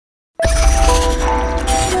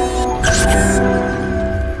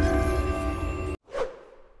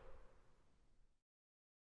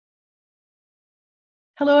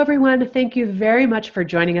Hello, everyone. Thank you very much for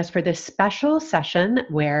joining us for this special session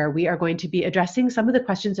where we are going to be addressing some of the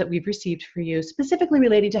questions that we've received for you, specifically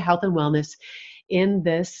relating to health and wellness in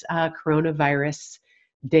this coronavirus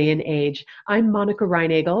day and age. I'm Monica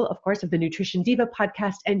Reinagel, of course, of the Nutrition Diva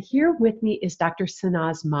podcast, and here with me is Dr.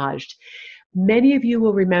 Sanaz Majd. Many of you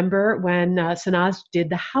will remember when Sanaz did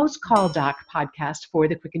the House Call Doc podcast for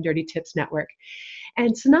the Quick and Dirty Tips Network.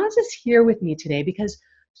 And Sanaz is here with me today because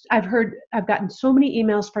I've gotten so many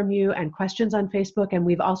emails from you and questions on Facebook, and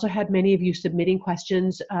we've also had many of you submitting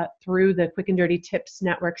questions through the Quick and Dirty Tips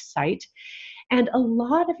Network site. And a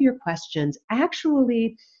lot of your questions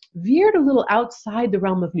actually veered a little outside the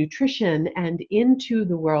realm of nutrition and into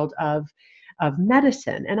the world of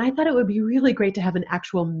medicine. And I thought it would be really great to have an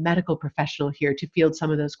actual medical professional here to field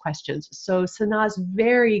some of those questions. So Sanaz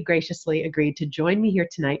very graciously agreed to join me here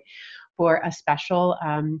tonight for a special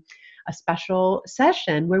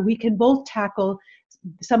session where we can both tackle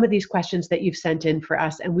some of these questions that you've sent in for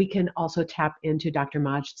us, and we can also tap into Dr.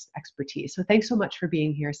 Majd's expertise. So thanks so much for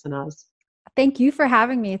being here, Sanaz. Thank you for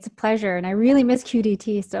having me. It's a pleasure. And I really miss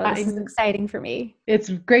QDT, so this is exciting for me. It's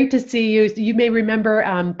great to see you. You may remember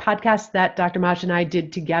podcasts that Dr. Majd and I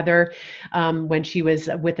did together when she was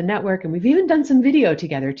with the network, and we've even done some video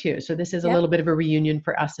together too. So this is a little bit of a reunion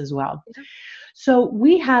for us as well. Yep. So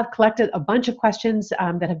we have collected a bunch of questions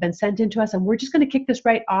that have been sent in to us, and we're just going to kick this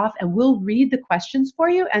right off, and we'll read the questions for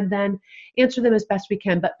you and then answer them as best we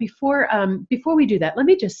can. But before we do that, let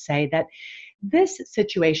me just say that this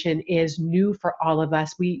situation is new for all of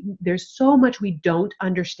us. There's so much we don't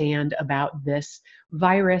understand about this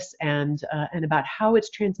virus and about how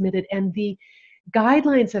it's transmitted, and the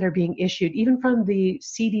guidelines that are being issued, even from the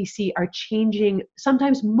CDC, are changing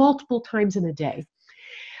sometimes multiple times in a day.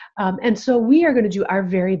 And so we are going to do our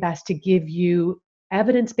very best to give you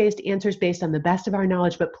evidence-based answers based on the best of our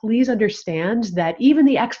knowledge, but please understand that even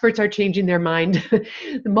the experts are changing their mind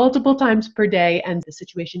multiple times per day, and the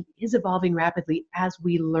situation is evolving rapidly as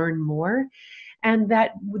we learn more, and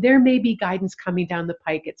that there may be guidance coming down the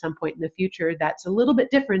pike at some point in the future that's a little bit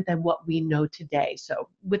different than what we know today. So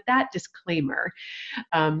with that disclaimer,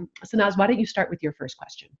 Sanaz, why don't you start with your first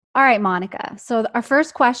question? All right, Monica. So our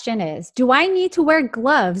first question is, do I need to wear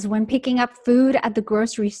gloves when picking up food at the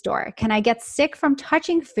grocery store? Can I get sick from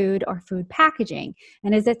touching food or food packaging?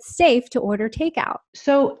 And is it safe to order takeout?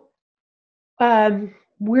 So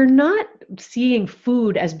we're not seeing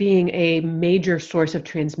food as being a major source of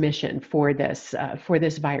transmission for this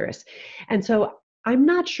virus. And so I'm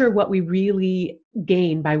not sure what we really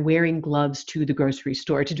gain by wearing gloves to the grocery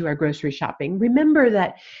store to do our grocery shopping. Remember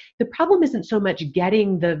that the problem isn't so much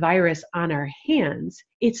getting the virus on our hands,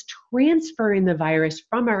 it's transferring the virus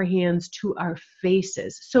from our hands to our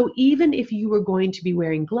faces. So even if you were going to be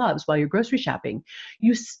wearing gloves while you're grocery shopping,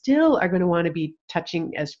 you still are going to want to be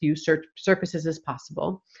touching as few surfaces as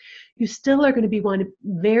possible. You still are going to be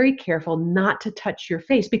very careful not to touch your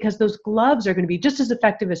face, because those gloves are going to be just as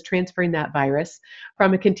effective as transferring that virus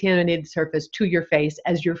from a contaminated surface to your face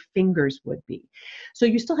as your fingers would be. So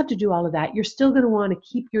you still have to do all of that. You're still going to want to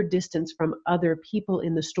keep your distance from other people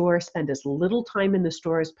in the store, spend as little time in the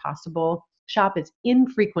store as possible, shop as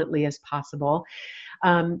infrequently as possible,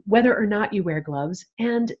 whether or not you wear gloves.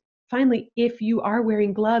 And finally, if you are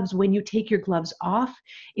wearing gloves, when you take your gloves off,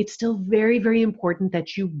 it's still very, very important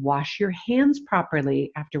that you wash your hands properly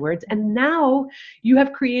afterwards. And now you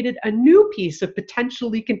have created a new piece of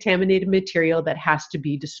potentially contaminated material that has to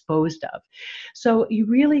be disposed of. So you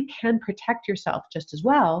really can protect yourself just as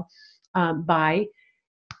well by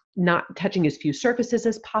not touching as few surfaces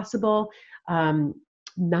as possible,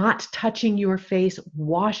 not touching your face,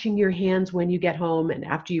 washing your hands when you get home and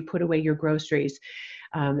after you put away your groceries.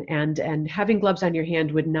 And having gloves on your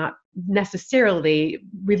hand would not necessarily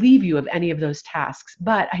relieve you of any of those tasks.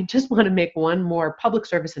 But I just want to make one more public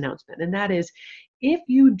service announcement, and that is, if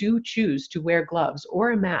you do choose to wear gloves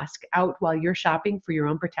or a mask out while you're shopping for your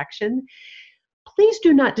own protection, please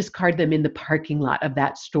do not discard them in the parking lot of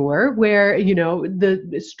that store where,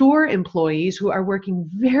 the store employees who are working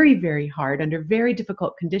very, very hard under very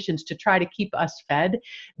difficult conditions to try to keep us fed,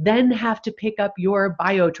 then have to pick up your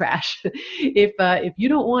bio trash. If you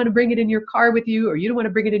don't want to bring it in your car with you, or you don't want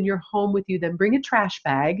to bring it in your home with you, then bring a trash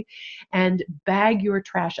bag and bag your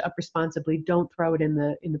trash up responsibly. Don't throw it in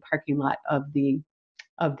the parking lot of the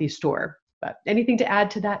store. But anything to add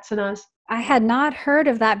to that, Sanaz? I had not heard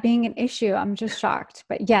of that being an issue. I'm just shocked.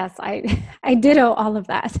 But yes, I ditto all of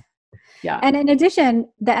that. Yeah. And in addition,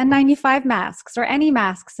 the N95 masks or any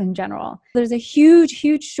masks in general, there's a huge,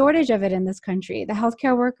 huge shortage of it in this country. The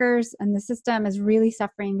healthcare workers and the system is really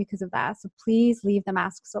suffering because of that. So please leave the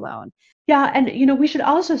masks alone. Yeah, and we should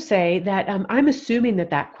also say that I'm assuming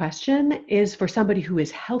that that question is for somebody who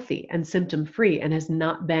is healthy and symptom-free and has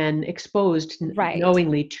not been exposed Right.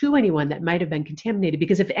 knowingly to anyone that might have been contaminated.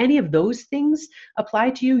 Because if any of those things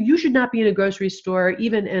apply to you, you should not be in a grocery store,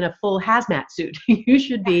 even in a full hazmat suit. You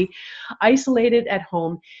should be isolated at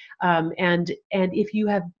home. And if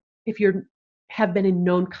you're have been in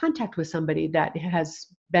known contact with somebody that has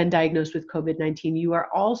been diagnosed with COVID-19, you are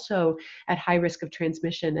also at high risk of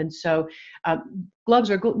transmission. And so gloves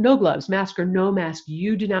or no gloves, mask or no mask,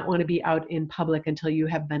 you do not want to be out in public until you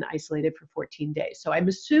have been isolated for 14 days. So I'm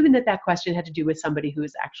assuming that that question had to do with somebody who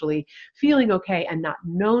is actually feeling okay and not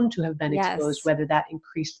known to have been exposed, Yes. whether that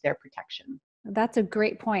increased their protection. That's a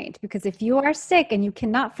great point, because if you are sick and you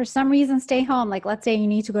cannot for some reason stay home, like let's say you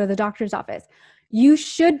need to go to the doctor's office, you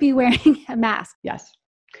should be wearing a mask. Yes.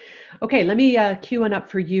 Okay, let me cue one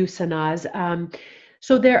up for you, Sanaz.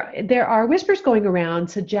 So there are whispers going around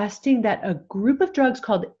suggesting that a group of drugs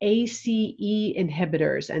called ACE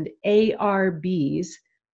inhibitors and ARBs,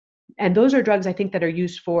 and those are drugs I think that are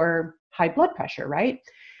used for high blood pressure, right?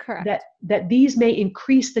 Correct. That these may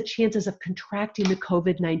increase the chances of contracting the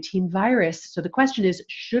COVID-19 virus. So the question is,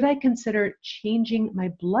 should I consider changing my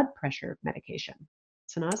blood pressure medication?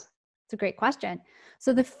 Sanaz? It's a great question.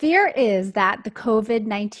 So the fear is that the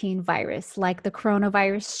COVID-19 virus, like the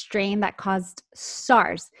coronavirus strain that caused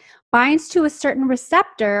SARS, binds to a certain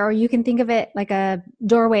receptor, or you can think of it like a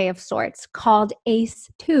doorway of sorts, called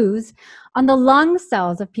ACE2s on the lung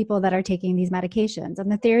cells of people that are taking these medications.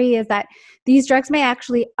 And the theory is that these drugs may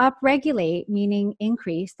actually upregulate, meaning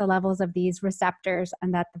increase the levels of these receptors,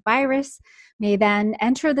 and that the virus may then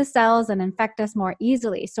enter the cells and infect us more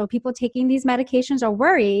easily. So people taking these medications are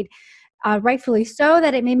worried, rightfully so,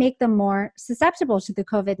 that it may make them more susceptible to the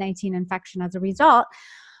COVID-19 infection as a result.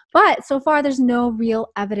 But so far, there's no real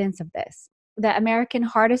evidence of this. The American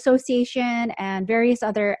Heart Association and various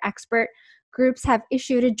other expert groups have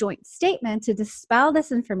issued a joint statement to dispel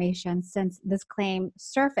this information since this claim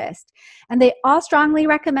surfaced. And they all strongly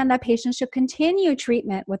recommend that patients should continue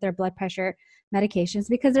treatment with their blood pressure medications,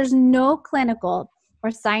 because there's no clinical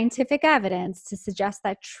or scientific evidence to suggest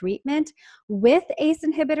that treatment with ACE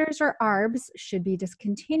inhibitors or ARBs should be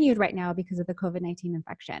discontinued right now because of the COVID-19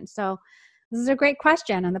 infection. So this is a great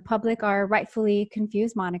question, and the public are rightfully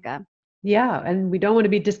confused, Monica. Yeah, and we don't want to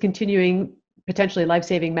be discontinuing potentially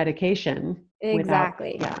life-saving medication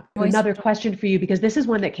Exactly. Yeah. Another question for you, because this is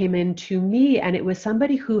one that came in to me, and it was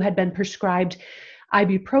somebody who had been prescribed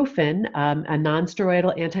ibuprofen, a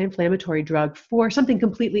non-steroidal anti-inflammatory drug, for something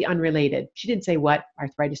completely unrelated. She didn't say what,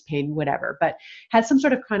 arthritis, pain, whatever, but had some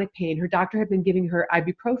sort of chronic pain. Her doctor had been giving her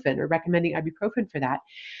ibuprofen or recommending ibuprofen for that.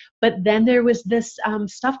 But then there was this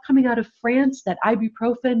stuff coming out of France that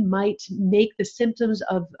ibuprofen might make the symptoms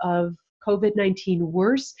of COVID-19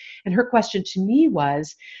 worse. And her question to me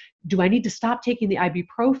was, do I need to stop taking the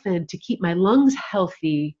ibuprofen to keep my lungs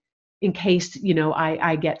healthy in case,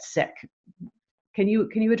 I get sick? Can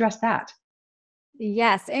you address that?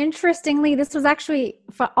 Yes. Interestingly, this was actually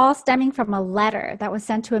all stemming from a letter that was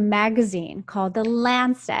sent to a magazine called The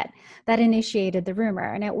Lancet that initiated the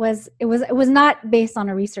rumor. And it was not based on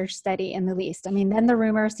a research study in the least. I mean, then the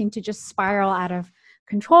rumor seemed to just spiral out of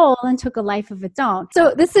control and took a life of its own.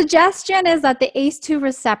 So the suggestion is that the ACE2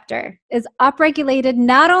 receptor is upregulated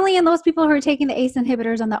not only in those people who are taking the ACE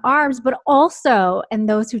inhibitors and the ARBs, but also in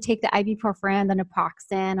those who take the ibuprofen, the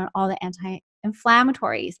naproxen, and all the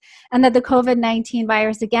anti-inflammatories, and that the COVID-19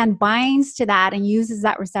 virus again binds to that and uses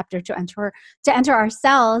that receptor to enter our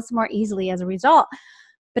cells more easily as a result.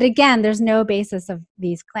 But again, there's no basis of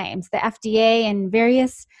these claims. The FDA and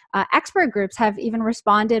various expert groups have even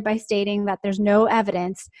responded by stating that there's no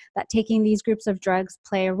evidence that taking these groups of drugs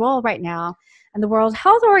play a role right now. And the World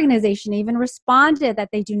Health Organization even responded that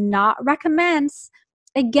they do not recommend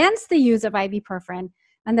against the use of ibuprofen,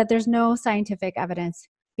 and that there's no scientific evidence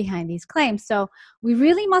behind these claims. So we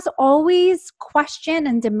really must always question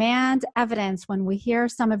and demand evidence when we hear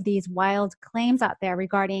some of these wild claims out there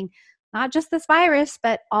regarding not just this virus,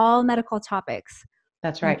 but all medical topics.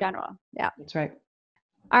 That's right. In general. Yeah. That's right.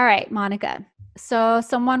 All right, Monica. So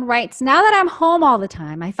someone writes, now that I'm home all the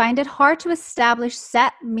time, I find it hard to establish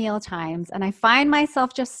set meal times, and I find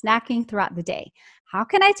myself just snacking throughout the day. How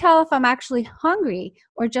can I tell if I'm actually hungry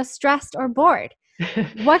or just stressed or bored?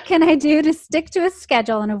 What can I do to stick to a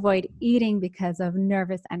schedule and avoid eating because of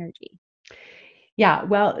nervous energy? Yeah,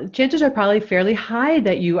 well, chances are probably fairly high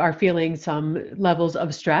that you are feeling some levels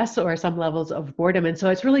of stress or some levels of boredom. And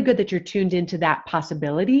so it's really good that you're tuned into that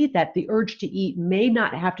possibility that the urge to eat may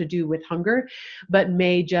not have to do with hunger, but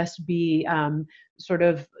may just be sort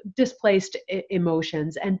of displaced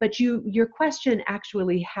emotions. But your question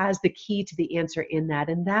actually has the key to the answer in that,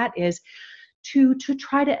 and that is to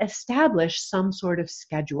try to establish some sort of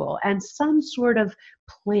schedule and some sort of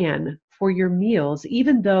plan for your meals.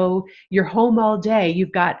 Even though you're home all day,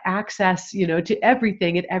 you've got access, to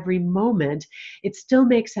everything at every moment, it still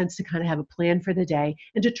makes sense to kind of have a plan for the day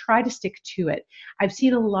and to try to stick to it. I've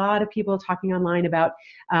seen a lot of people talking online about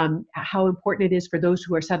how important it is for those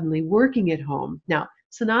who are suddenly working at home. Now,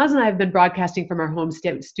 Sanaz and I have been broadcasting from our home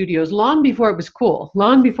studios long before it was cool,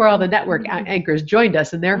 long before all the network anchors joined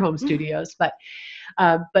us in their home studios. But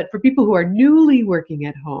for people who are newly working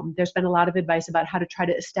at home, there's been a lot of advice about how to try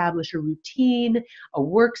to establish a routine, a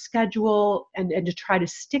work schedule, and to try to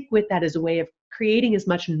stick with that as a way of creating as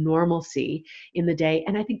much normalcy in the day.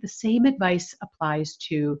 And I think the same advice applies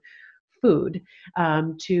to food,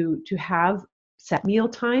 to have set meal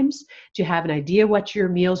times, to have an idea what your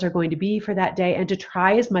meals are going to be for that day, and to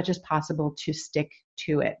try as much as possible to stick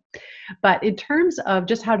to it. But in terms of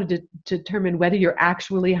just how to determine whether you're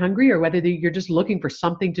actually hungry or whether you're just looking for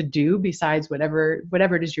something to do besides whatever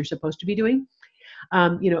it is you're supposed to be doing,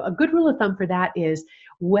 a good rule of thumb for that is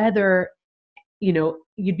whether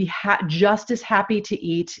you'd be just as happy to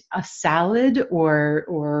eat a salad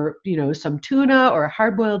or some tuna or a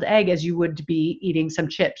hard-boiled egg as you would be eating some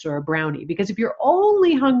chips or a brownie. Because if you're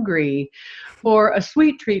only hungry for a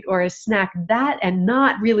sweet treat or a snack, that and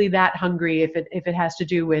not really that hungry if it has to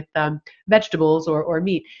do with vegetables or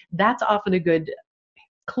meat, that's often a good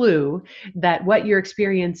clue that what you're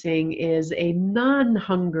experiencing is a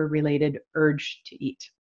non-hunger related urge to eat.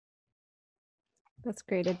 That's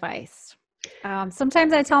great advice.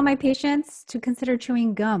 Sometimes I tell my patients to consider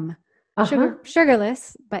chewing gum,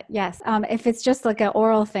 sugarless, but yes, if it's just like an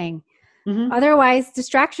oral thing. Mm-hmm. Otherwise,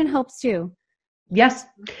 distraction helps too. Yes.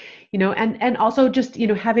 And also just,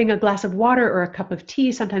 having a glass of water or a cup of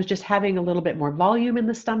tea, sometimes just having a little bit more volume in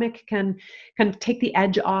the stomach can take the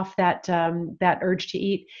edge off that urge to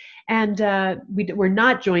eat. And we're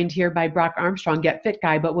not joined here by Brock Armstrong, Get Fit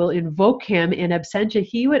Guy, but we'll invoke him in absentia.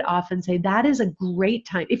 He would often say that is a great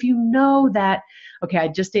time. If you know that, okay, I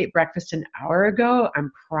just ate breakfast an hour ago,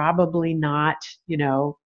 I'm probably not,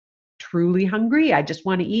 truly hungry, I just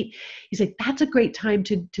want to eat. You say that's a great time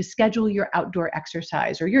to schedule your outdoor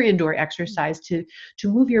exercise or your indoor exercise to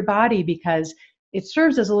move your body, because it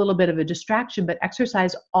serves as a little bit of a distraction, but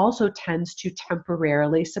exercise also tends to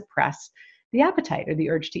temporarily suppress the appetite or the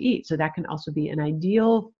urge to eat. So that can also be an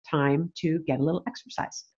ideal time to get a little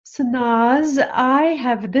exercise. Sanaz,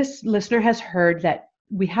 this listener has heard that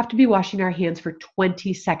we have to be washing our hands for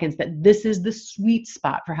 20 seconds, that this is the sweet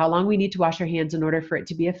spot for how long we need to wash our hands in order for it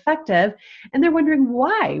to be effective. And they're wondering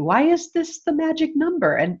why. Why is this the magic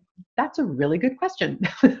number? And that's a really good question.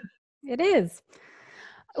 It is.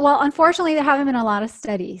 Well, unfortunately, there haven't been a lot of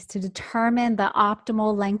studies to determine the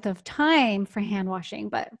optimal length of time for hand washing.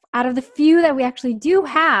 But out of the few that we actually do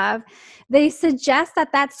have, they suggest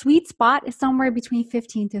that sweet spot is somewhere between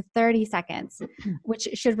 15 to 30 seconds, which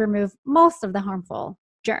should remove most of the harmful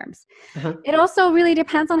germs. Uh-huh. It also really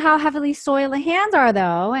depends on how heavily soiled the hands are,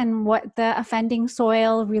 though, and what the offending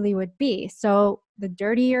soil really would be. So the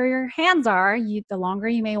dirtier your hands are, the longer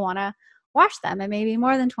you may want to wash them, and maybe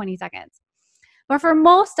more than 20 seconds. But for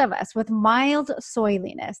most of us with mild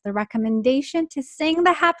soiliness, the recommendation to sing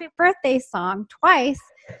the happy birthday song twice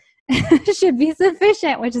should be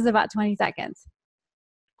sufficient, which is about 20 seconds.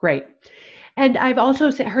 Great. And I've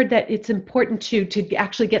also heard that it's important to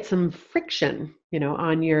actually get some friction,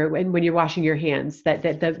 on when you're washing your hands,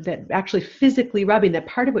 that actually physically rubbing, that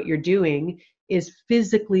part of what you're doing is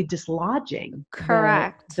physically dislodging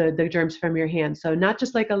correct the germs from your hands. So not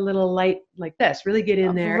just like a little light like this, really get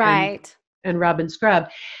in there. Right. And rub and scrub.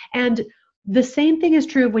 And the same thing is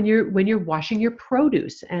true when you're washing your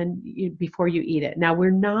produce before you eat it. Now, we're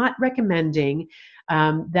not recommending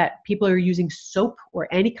that people are using soap or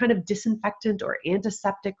any kind of disinfectant or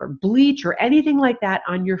antiseptic or bleach or anything like that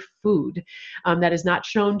on your food. That is not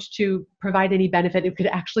shown to provide any benefit. It could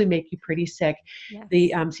actually make you pretty sick. Yes.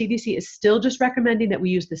 The CDC is still just recommending that we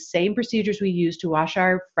use the same procedures we use to wash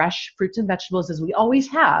our fresh fruits and vegetables as we always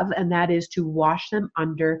have, and that is to wash them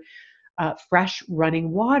under fresh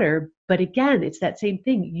running water. But again, it's that same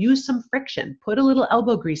thing. Use some friction. Put a little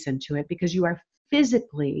elbow grease into it, because you are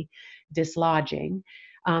physically dislodging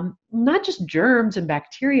not just germs and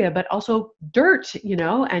bacteria, but also dirt,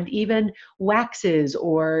 and even waxes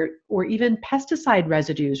or even pesticide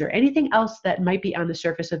residues or anything else that might be on the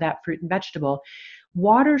surface of that fruit and vegetable.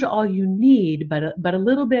 Water's all you need, but a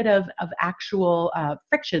little bit of actual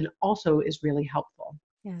friction also is really helpful.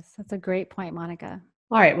 Yes, that's a great point, Monica.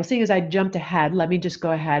 All right, well, seeing as I jumped ahead, let me just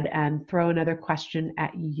go ahead and throw another question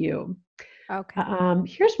at you. Okay.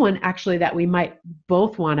 Here's one actually that we might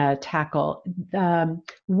both want to tackle.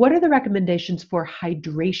 What are the recommendations for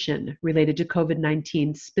hydration related to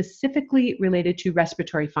COVID-19, specifically related to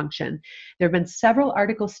respiratory function? There have been several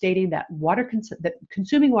articles stating that that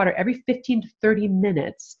consuming water every 15 to 30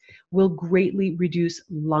 minutes will greatly reduce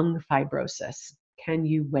lung fibrosis. Can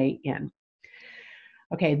you weigh in?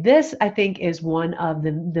 Okay, this I think is one of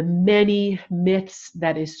the many myths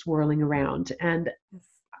that is swirling around. And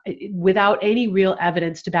without any real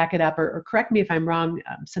evidence to back it up, or correct me if I'm wrong,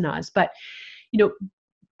 Sanaz, but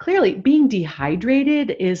clearly being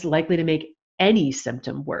dehydrated is likely to make any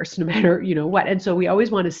symptom worse, no matter what. And so we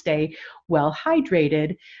always want to stay well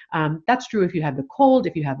hydrated. That's true if you have the cold,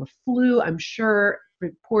 if you have a flu. I'm sure for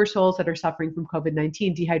poor souls that are suffering from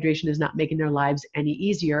COVID-19, dehydration is not making their lives any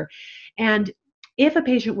easier. And if a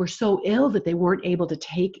patient were so ill that they weren't able to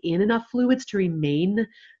take in enough fluids to remain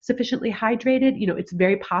sufficiently hydrated, it's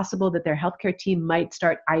very possible that their healthcare team might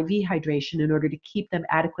start IV hydration in order to keep them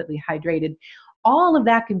adequately hydrated. All of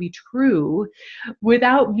that can be true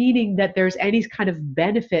without meaning that there's any kind of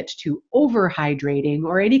benefit to overhydrating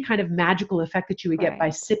or any kind of magical effect that you would get by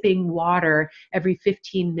sipping water every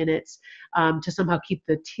 15 minutes to somehow keep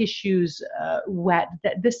the tissues wet.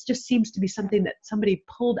 This just seems to be something that somebody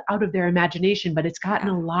pulled out of their imagination, but it's gotten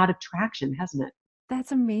a lot of traction, hasn't it?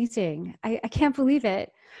 That's amazing. I can't believe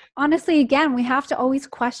it. Honestly, again, we have to always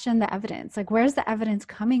question the evidence. Like, where's the evidence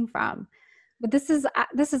coming from? But this is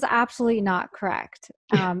absolutely not correct.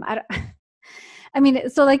 I mean,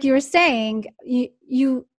 so like you were saying,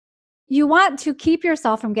 you want to keep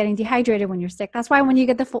yourself from getting dehydrated when you're sick. That's why when you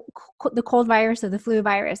get the cold virus or the flu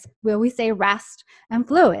virus, we always say rest and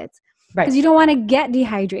fluids, because you don't want to get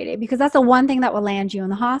dehydrated, because that's the one thing that will land you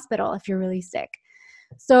in the hospital if you're really sick.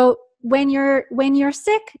 So when you're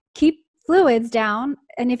sick, keep fluids down,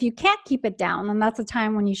 and if you can't keep it down, then that's a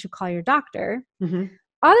time when you should call your doctor. Mm-hmm.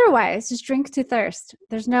 Otherwise, just drink to thirst.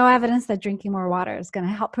 There's no evidence that drinking more water is going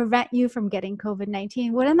to help prevent you from getting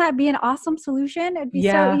COVID-19. Wouldn't that be an awesome solution? It'd be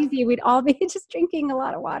so easy. We'd all be just drinking a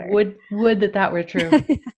lot of water. Would that were true.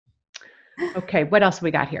 Okay, what else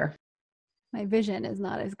we got here? My vision is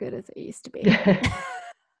not as good as it used to be.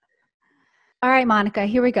 All right, Monica,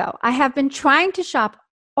 here we go. I have been trying to shop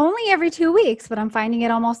only every 2 weeks, but I'm finding it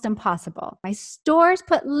almost impossible. My stores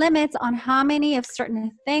put limits on how many of certain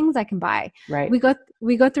things I can buy. Right.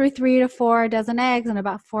 We go through 3 to 4 dozen eggs and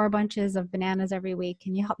about 4 bunches of bananas every week.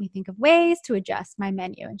 Can you help me think of ways to adjust my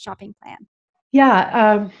menu and shopping plan?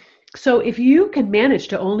 Yeah. So if you can manage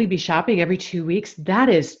to only be shopping every 2 weeks, that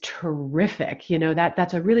is terrific.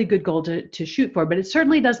 That's a really good goal to shoot for, but it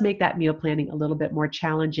certainly does make that meal planning a little bit more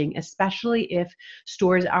challenging, especially if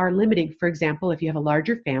stores are limiting. For example, if you have a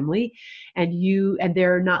larger family and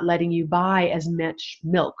they're not letting you buy as much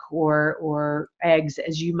milk or eggs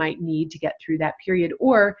as you might need to get through that period,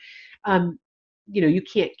 or you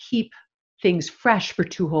can't keep things fresh for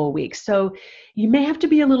 2 whole weeks. So you may have to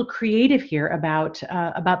be a little creative here about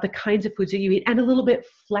the kinds of foods that you eat, and a little bit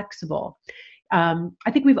flexible. I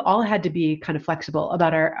think we've all had to be kind of flexible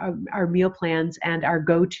about our meal plans and our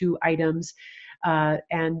go-to items,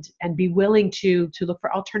 and be willing to look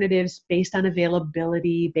for alternatives based on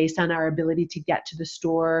availability, based on our ability to get to the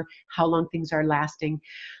store, how long things are lasting.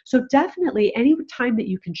 So definitely any time that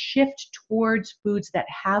you can shift towards foods that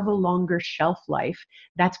have a longer shelf life,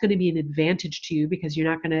 that's going to be an advantage to you, because you're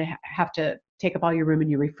not going to have to take up all your room in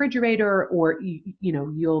your refrigerator, or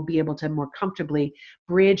you'll be able to more comfortably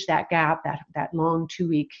bridge that gap, that long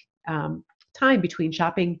 2-week time between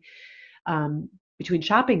shopping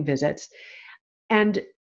visits. And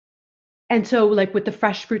so, like with the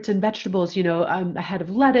fresh fruits and vegetables, a head of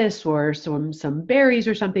lettuce or some berries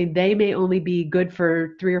or something, they may only be good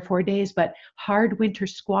for 3 or 4 days, but hard winter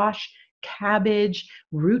squash, cabbage,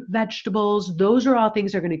 root vegetables, those are all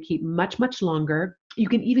things that are going to keep much, much longer. You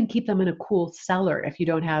can even keep them in a cool cellar if you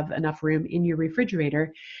don't have enough room in your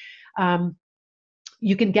refrigerator.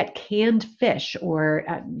 You can get canned fish or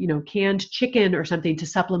canned chicken or something to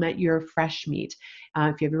supplement your fresh meat.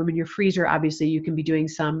 If you have room in your freezer, obviously you can be doing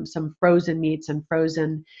some frozen meats and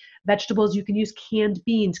frozen vegetables. You can use canned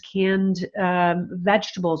beans, canned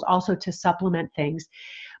vegetables also to supplement things.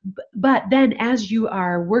 But then as you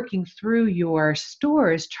are working through your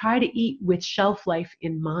stores, try to eat with shelf life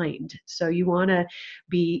in mind. So you want to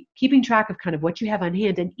be keeping track of kind of what you have on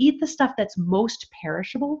hand and eat the stuff that's most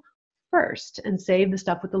perishable first and save the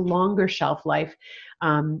stuff with the longer shelf life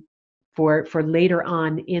for later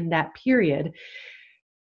on in that period.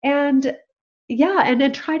 And yeah, and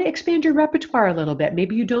then try to expand your repertoire a little bit.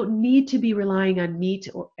 Maybe you don't need to be relying on meat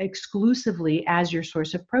exclusively as your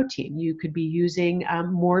source of protein. You could be using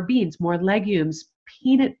more beans, more legumes,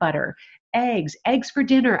 peanut butter, eggs for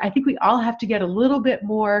dinner. I think we all have to get a little bit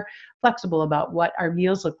more flexible about what our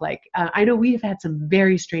meals look like. I know we have had some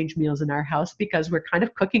very strange meals in our house because we're kind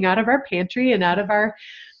of cooking out of our pantry and out of our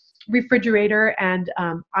refrigerator. And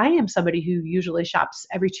I am somebody who usually shops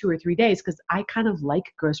every 2 or 3 days because I kind of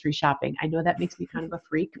like grocery shopping. I know that makes me kind of a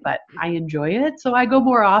freak, but I enjoy it. So I go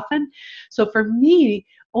more often. So for me,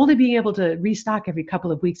 only being able to restock every couple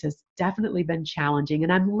of weeks has definitely been challenging,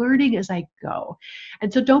 and I'm learning as I go.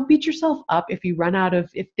 And so don't beat yourself up if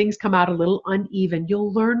things come out a little uneven.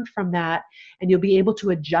 You'll learn from that, and you'll be able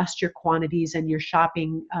to adjust your quantities and your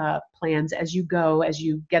shopping plans as you go, as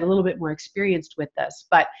you get a little bit more experienced with this.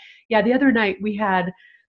 But yeah, the other night we had,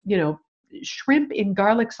 shrimp in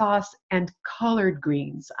garlic sauce and collard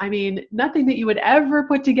greens. I mean, nothing that you would ever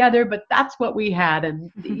put together, but that's what we had. And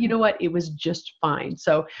you know what? It was just fine.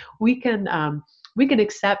 So we can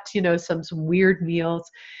accept, some weird meals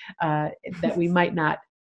that we might not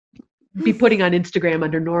be putting on Instagram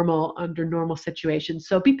under normal situations.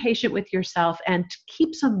 So be patient with yourself and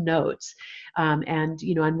keep some notes. And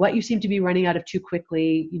on what you seem to be running out of too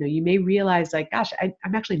quickly, you may realize like, gosh,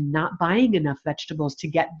 I'm actually not buying enough vegetables to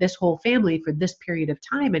get this whole family for this period of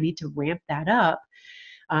time. I need to ramp that up.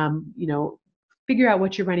 Figure out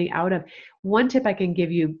what you're running out of. One tip I can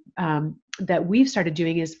give you that we've started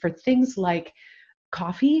doing is for things like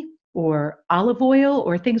coffee or olive oil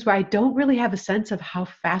or things where I don't really have a sense of how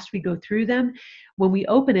fast we go through them. When we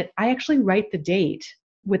open it, I actually write the date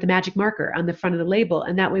with a magic marker on the front of the label.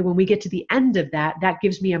 And that way, when we get to the end of that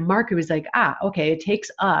gives me a marker. It's like, okay, it takes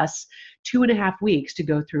us 2.5 weeks to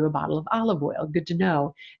go through a bottle of olive oil. Good to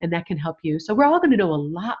know. And that can help you. So we're all going to know a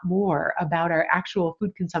lot more about our actual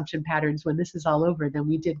food consumption patterns when this is all over than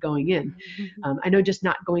we did going in. I know just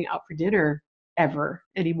not going out for dinner ever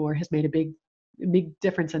anymore has made a big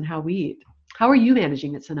difference in how we eat. How are you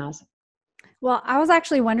managing it, Sanaz? Well, I was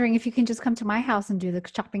actually wondering if you can just come to my house and do the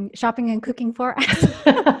shopping and cooking for us.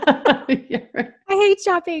 Yeah, right. I hate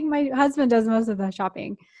shopping. My husband does most of the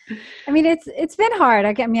shopping. I mean, it's been hard.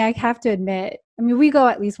 I have to admit. I mean, we go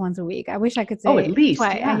at least once a week. I wish I could say at least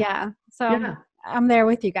twice. Yeah. So yeah. I'm there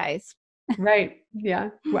with you guys. Right. Yeah.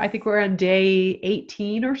 I think we're on day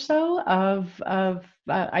 18 or so of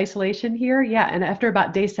isolation here. Yeah. And after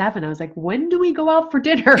about day 7, I was like, when do we go out for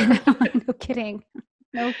dinner? No kidding.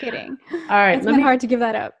 No kidding. All right. It's been hard to give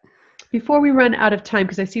that up. Before we run out of time,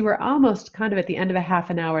 because I see we're almost kind of at the end of a half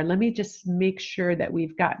an hour, let me just make sure that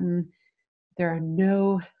there are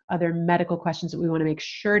no other medical questions that we want to make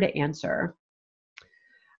sure to answer.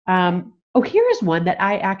 Here is one that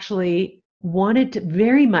I actually wanted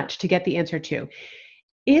very much to get the answer to.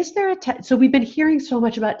 Is there so we've been hearing so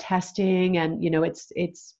much about testing and,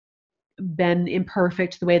 it's been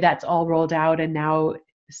imperfect the way that's all rolled out and now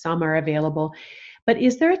some are available. But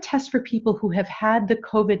is there a test for people who have had the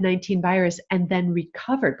COVID-19 virus and then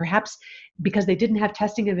recovered? Perhaps because they didn't have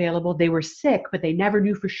testing available, they were sick, but they never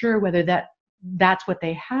knew for sure whether that's what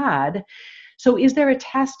they had. So is there a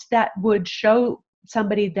test that would show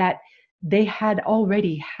somebody that they had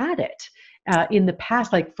already had it in the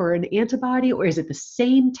past, like for an antibody, or is it the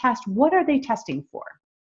same test? What are they testing for?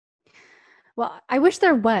 Well, I wish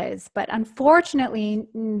there was, but unfortunately,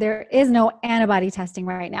 there is no antibody testing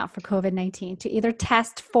right now for COVID-19 to either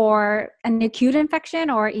test for an acute infection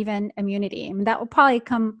or even immunity. I mean, that will probably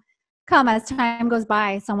come as time goes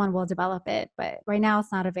by, someone will develop it, but right now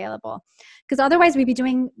it's not available. Because otherwise we'd be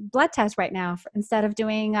doing blood tests right now instead of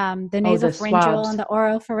doing the nasopharyngeal and the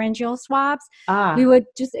oropharyngeal swabs. It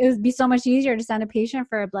would be so much easier to send a patient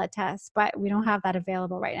for a blood test, but we don't have that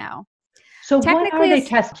available right now. So what are they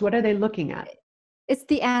tests? What are they looking at? It's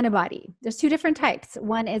the antibody. There's 2 different types.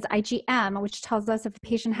 One is IgM, which tells us if the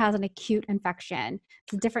patient has an acute infection.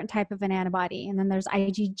 It's a different type of an antibody. And then there's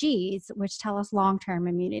IgGs, which tell us long-term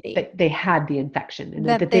immunity. That they had the infection and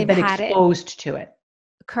that they've been exposed to it.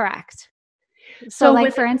 Correct. So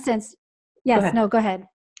like, for instance, yes, go ahead.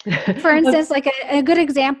 For instance, like a good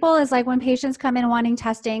example is like when patients come in wanting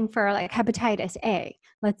testing for like hepatitis A,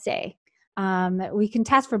 let's say. we can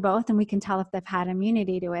test for both, and we can tell if they've had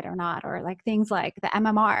immunity to it or not, or like things like the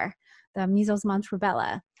MMR, the measles, mumps,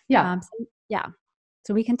 rubella. Yeah. Yeah.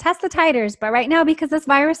 So we can test the titers, but right now, because this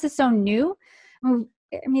virus is so new,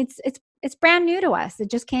 I mean, it's brand new to us. It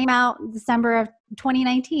just came out in December of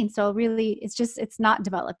 2019. So really, it's not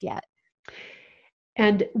developed yet.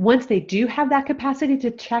 And once they do have that capacity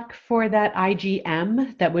to check for that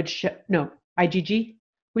IgM, that would IgG,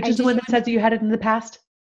 which is the one IgG, that says that you had it in the past.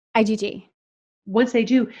 IgG. Once they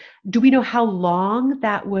do we know how long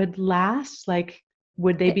that would last? Like,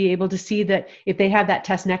 would they be able to see that if they have that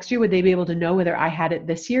test next year, would they be able to know whether I had it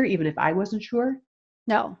this year, even if I wasn't sure?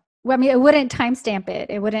 No. Well, I mean, it wouldn't timestamp it.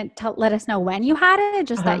 It wouldn't let us know when you had it,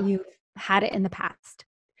 just that you had it in the past.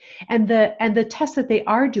 And the test that they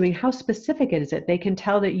are doing, how specific is it? They can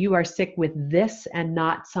tell that you are sick with this and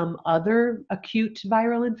not some other acute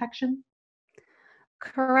viral infection?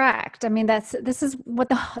 Correct. I mean, this is what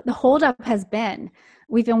the holdup has been.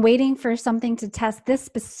 We've been waiting for something to test this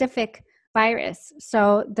specific virus.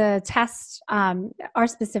 So the tests are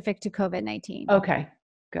specific to COVID-19. Okay,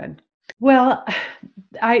 good. Well,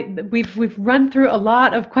 we've run through a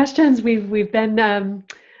lot of questions. We've been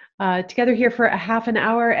together here for a half an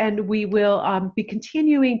hour, and we will be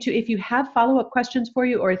continuing to. If you have follow-up questions for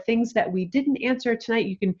you or things that we didn't answer tonight,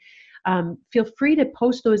 you can feel free to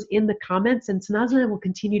post those in the comments, and Sanaz and I will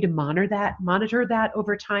continue to monitor that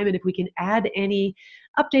over time. And if we can add any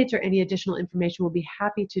updates or any additional information, we'll be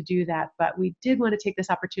happy to do that. But we did want to take this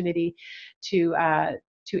opportunity to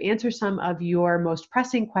answer some of your most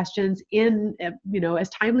pressing questions in as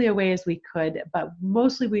timely a way as we could. But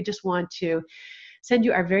mostly we just want to send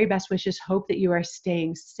you our very best wishes, hope that you are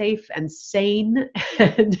staying safe and sane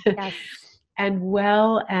and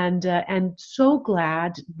well, and so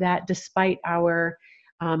glad that despite our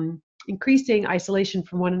increasing isolation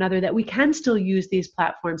from one another, that we can still use these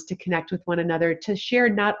platforms to connect with one another, to share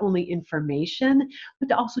not only information, but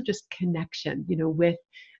to also just connection, with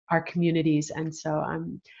our communities. And so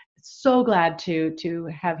I'm so glad to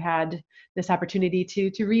have had this opportunity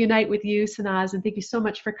to reunite with you, Sanaz, and thank you so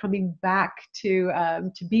much for coming back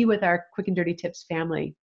to be with our Quick and Dirty Tips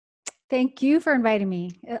family. Thank you for inviting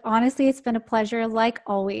me. Honestly, it's been a pleasure, like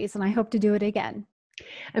always, and I hope to do it again.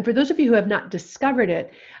 And for those of you who have not discovered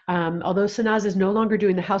it, although Sanaz is no longer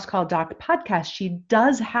doing the House Call Doc podcast, she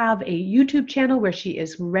does have a YouTube channel where she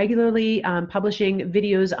is regularly publishing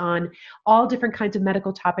videos on all different kinds of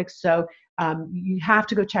medical topics. So you have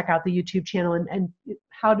to go check out the YouTube channel. And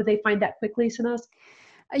how do they find that quickly, Sanaz?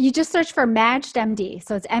 You just search for Majd MD.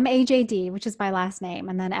 So it's MAJD, which is my last name,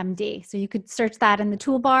 and then MD. So you could search that in the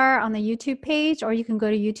toolbar on the YouTube page, or you can go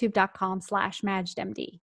to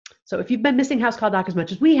youtube.com/MajdMD. So if you've been missing House Call Doc as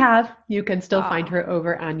much as we have, you can still find her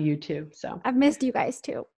over on YouTube. So I've missed you guys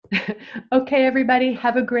too. Okay, everybody,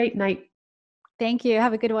 have a great night. Thank you.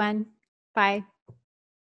 Have a good one. Bye.